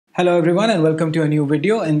Hello everyone and welcome to a new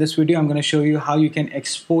video. In this video, I'm going to show you how you can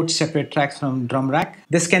export separate tracks from drum rack.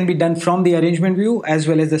 This can be done from the arrangement view as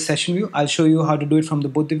well as the session view. I'll show you how to do it from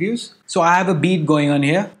both the views. So I have a beat going on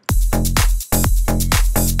here.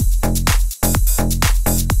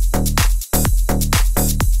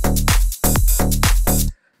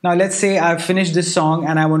 Now let's say I've finished this song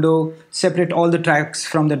and I want to separate all the tracks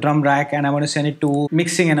from the drum rack and I want to send it to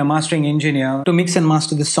mixing and a mastering engineer to mix and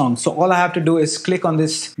master this song. So all I have to do is click on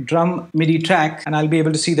this drum MIDI track and I'll be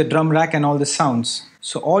able to see the drum rack and all the sounds.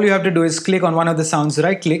 So all you have to do is click on one of the sounds,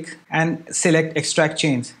 right click and select extract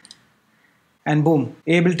chains. And boom,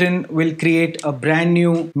 Ableton will create a brand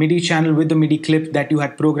new MIDI channel with the MIDI clip that you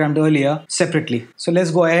had programmed earlier separately. So let's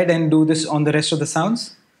go ahead and do this on the rest of the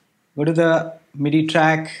sounds. Go to the MIDI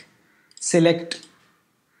track, select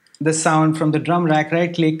the sound from the drum rack,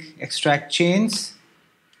 right click, extract chains,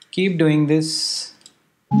 keep doing this.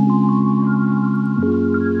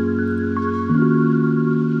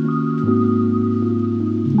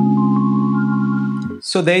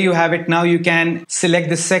 So there you have it. Now you can select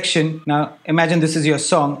this section. Now imagine this is your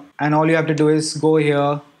song and all you have to do is go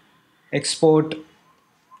here, export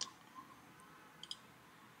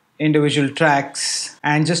individual tracks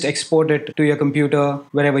and just export it to your computer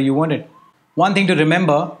wherever you want it. One thing to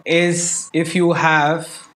remember is if you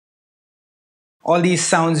have all these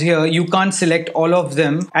sounds here, you can't select all of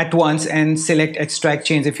them at once and select extract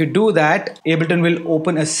chains. If you do that, Ableton will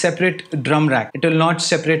open a separate drum rack. It will not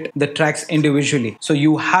separate the tracks individually. So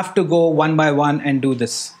you have to go one by one and do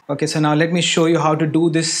this. Okay, so now let me show you how to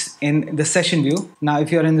do this in the session view. Now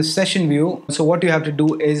if you're in the session view, so what you have to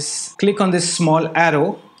do is click on this small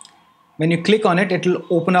arrow. When you click on it, it will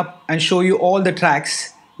open up and show you all the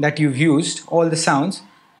tracks that you've used, all the sounds.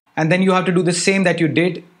 And then you have to do the same that you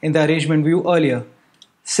did in the arrangement view earlier.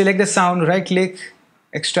 Select the sound, right click,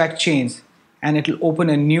 extract chains, and it will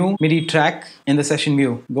open a new MIDI track in the session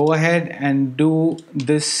view. Go ahead and do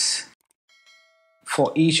this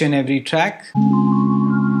for each and every track.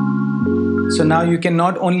 So now you can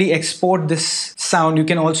not only export this sound, you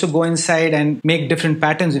can also go inside and make different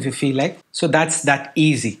patterns if you feel like. So that's that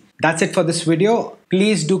easy. That's it for this video.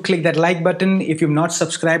 Please do click that like button. If you've not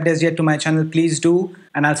subscribed as yet to my channel, please do.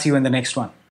 And I'll see you in the next one.